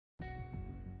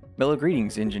Mellow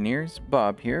greetings, engineers.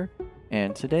 Bob here,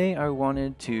 and today I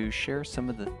wanted to share some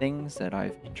of the things that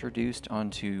I've introduced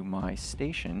onto my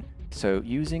station. So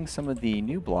using some of the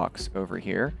new blocks over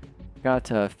here,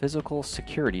 got a physical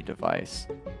security device.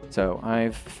 So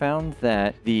I've found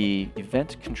that the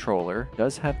event controller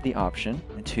does have the option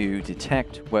to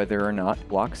detect whether or not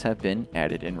blocks have been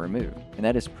added and removed. And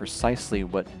that is precisely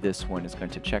what this one is going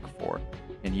to check for.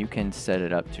 And you can set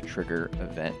it up to trigger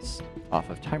events off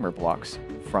of timer blocks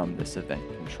from this event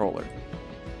controller.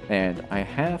 And I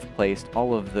have placed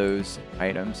all of those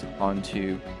items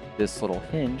onto this little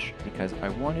hinge because I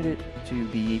wanted it to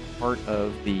be part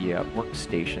of the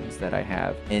workstations that I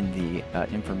have in the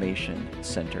information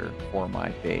center for my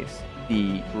base.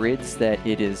 The grids that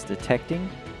it is detecting,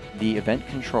 the event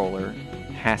controller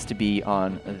has to be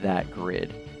on that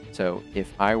grid. So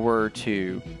if I were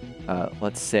to,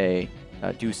 let's say,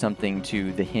 do something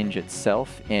to the hinge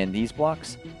itself and these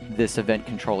blocks, this event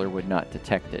controller would not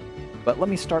detect it. But let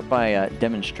me start by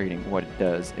demonstrating what it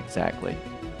does exactly.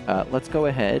 Let's go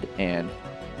ahead and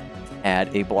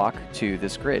add a block to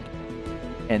this grid.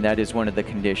 And that is one of the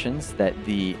conditions that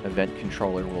the event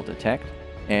controller will detect.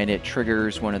 And it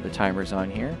triggers one of the timers on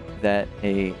here that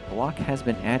a block has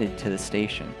been added to the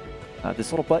station.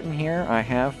 This little button here I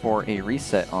have for a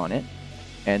reset on it.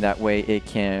 And that way it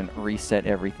can reset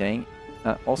everything.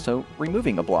 Also,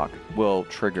 removing a block will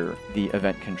trigger the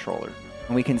event controller.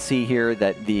 And we can see here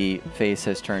that the face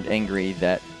has turned angry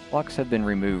that blocks have been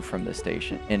removed from the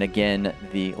station. And again,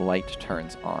 the light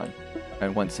turns on.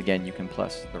 And once again, you can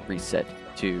plus the reset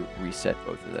to reset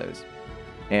both of those.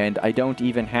 And I don't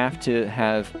even have to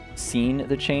have seen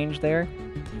the change there.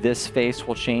 This face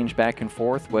will change back and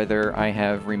forth whether I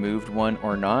have removed one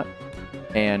or not.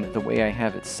 And the way I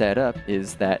have it set up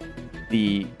is that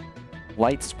the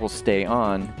lights will stay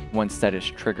on once that is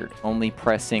triggered. Only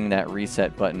pressing that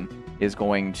reset button is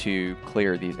going to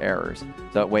clear these errors.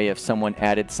 So that way if someone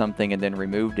added something and then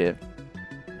removed it,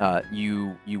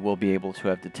 you will be able to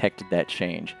have detected that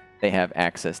change. They have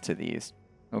access to these.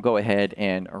 We'll go ahead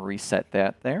and reset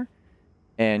that there.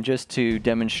 And just to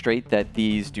demonstrate that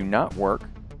these do not work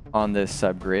on this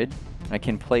subgrid, I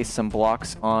can place some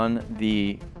blocks on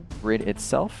the grid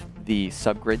itself, the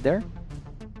subgrid there.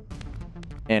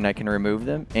 And I can remove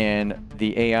them, and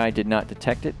the AI did not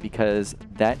detect it because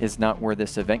that is not where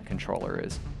this event controller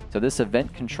is. So this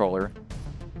event controller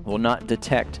will not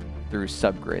detect through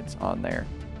subgrids on there.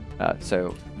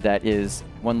 So that is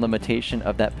one limitation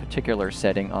of that particular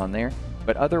setting on there,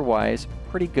 but otherwise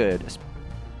pretty good.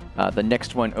 The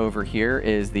next one over here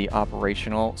is the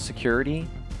operational security.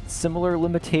 Similar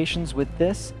limitations with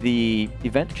this. The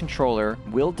event controller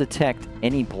will detect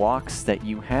any blocks that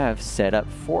you have set up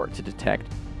for it to detect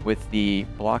with the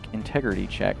block integrity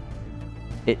check.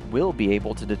 It will be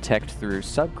able to detect through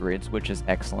subgrids, which is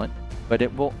excellent, but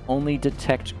it will only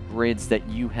detect grids that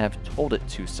you have told it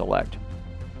to select.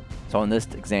 So in this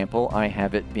example, I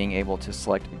have it being able to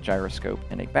select a gyroscope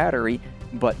and a battery,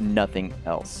 but nothing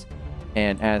else.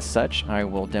 And as such, I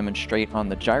will demonstrate on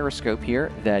the gyroscope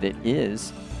here that it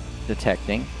is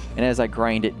detecting, and as I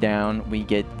grind it down, we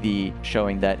get the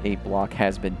showing that a block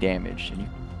has been damaged.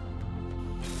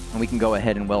 And we can go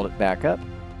ahead and weld it back up,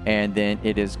 and then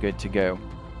it is good to go.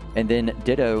 And then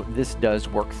ditto, this does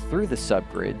work through the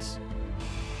subgrids.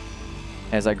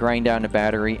 As I grind down a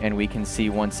battery, and we can see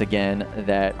once again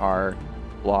that our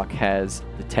block has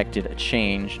detected a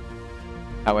change.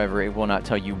 However, it will not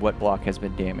tell you what block has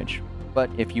been damaged. But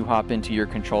if you hop into your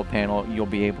control panel, you'll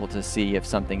be able to see if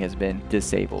something has been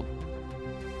disabled.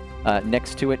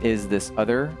 Next to it is this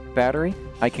other battery.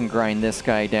 I can grind this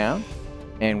guy down,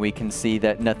 and we can see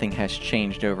that nothing has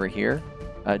changed over here.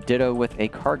 Ditto with a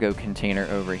cargo container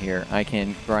over here. I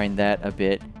can grind that a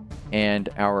bit, and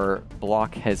our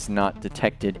block has not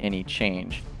detected any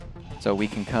change. So we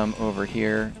can come over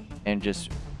here and just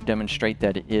demonstrate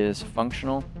that it is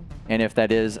functional. And if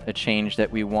that is a change that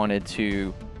we wanted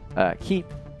to keep,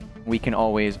 we can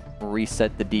always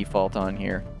reset the default on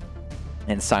here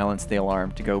and silence the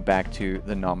alarm to go back to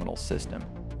the nominal system.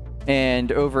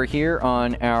 And over here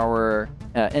on our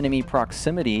enemy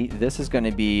proximity, this is going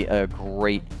to be a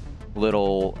great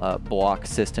little block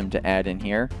system to add in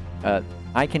here.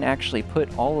 I can actually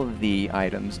put all of the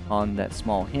items on that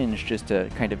small hinge just to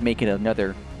kind of make it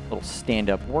another little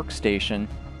stand-up workstation,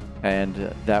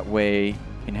 and that way you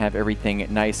can have everything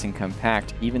nice and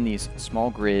compact. Even these small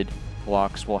grid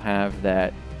blocks will have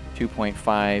that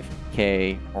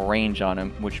 2.5K range on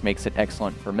them, which makes it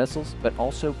excellent for missiles, but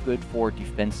also good for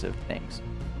defensive things.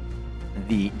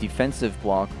 The defensive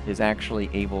block is actually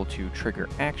able to trigger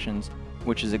actions,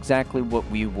 which is exactly what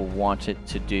we will want it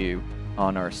to do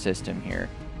on our system here.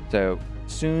 So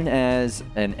soon as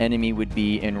an enemy would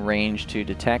be in range to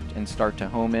detect and start to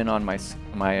home in on my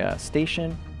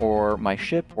station or my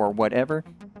ship or whatever,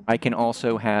 I can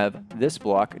also have this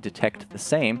block detect the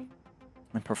same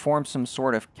and perform some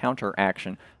sort of counter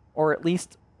action, or at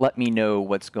least let me know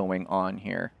what's going on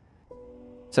here.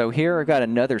 So here I got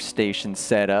another station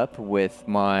set up with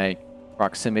my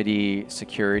proximity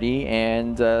security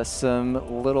and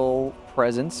some little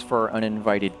presents for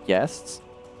uninvited guests.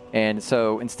 And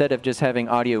so instead of just having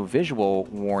audio-visual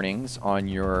warnings on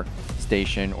your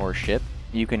station or ship,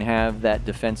 you can have that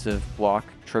defensive block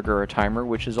trigger a timer,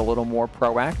 which is a little more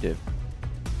proactive.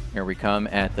 Here we come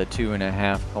at the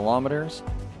 2.5 kilometers.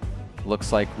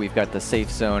 Looks like we've got the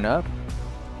safe zone up.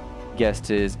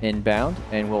 Guest is inbound,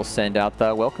 and we'll send out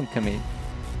the welcome command.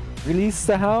 Release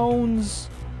the hounds!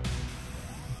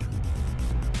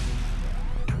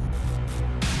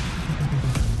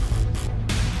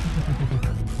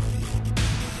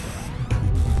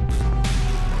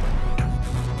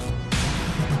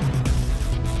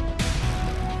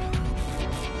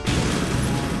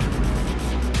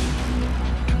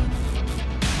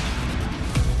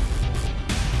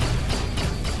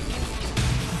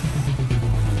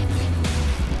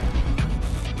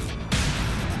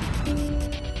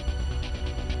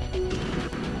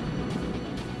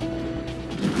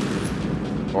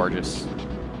 Gorgeous.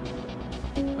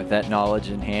 With that knowledge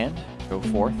in hand, go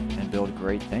forth and build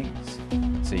great things.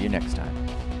 See you next time.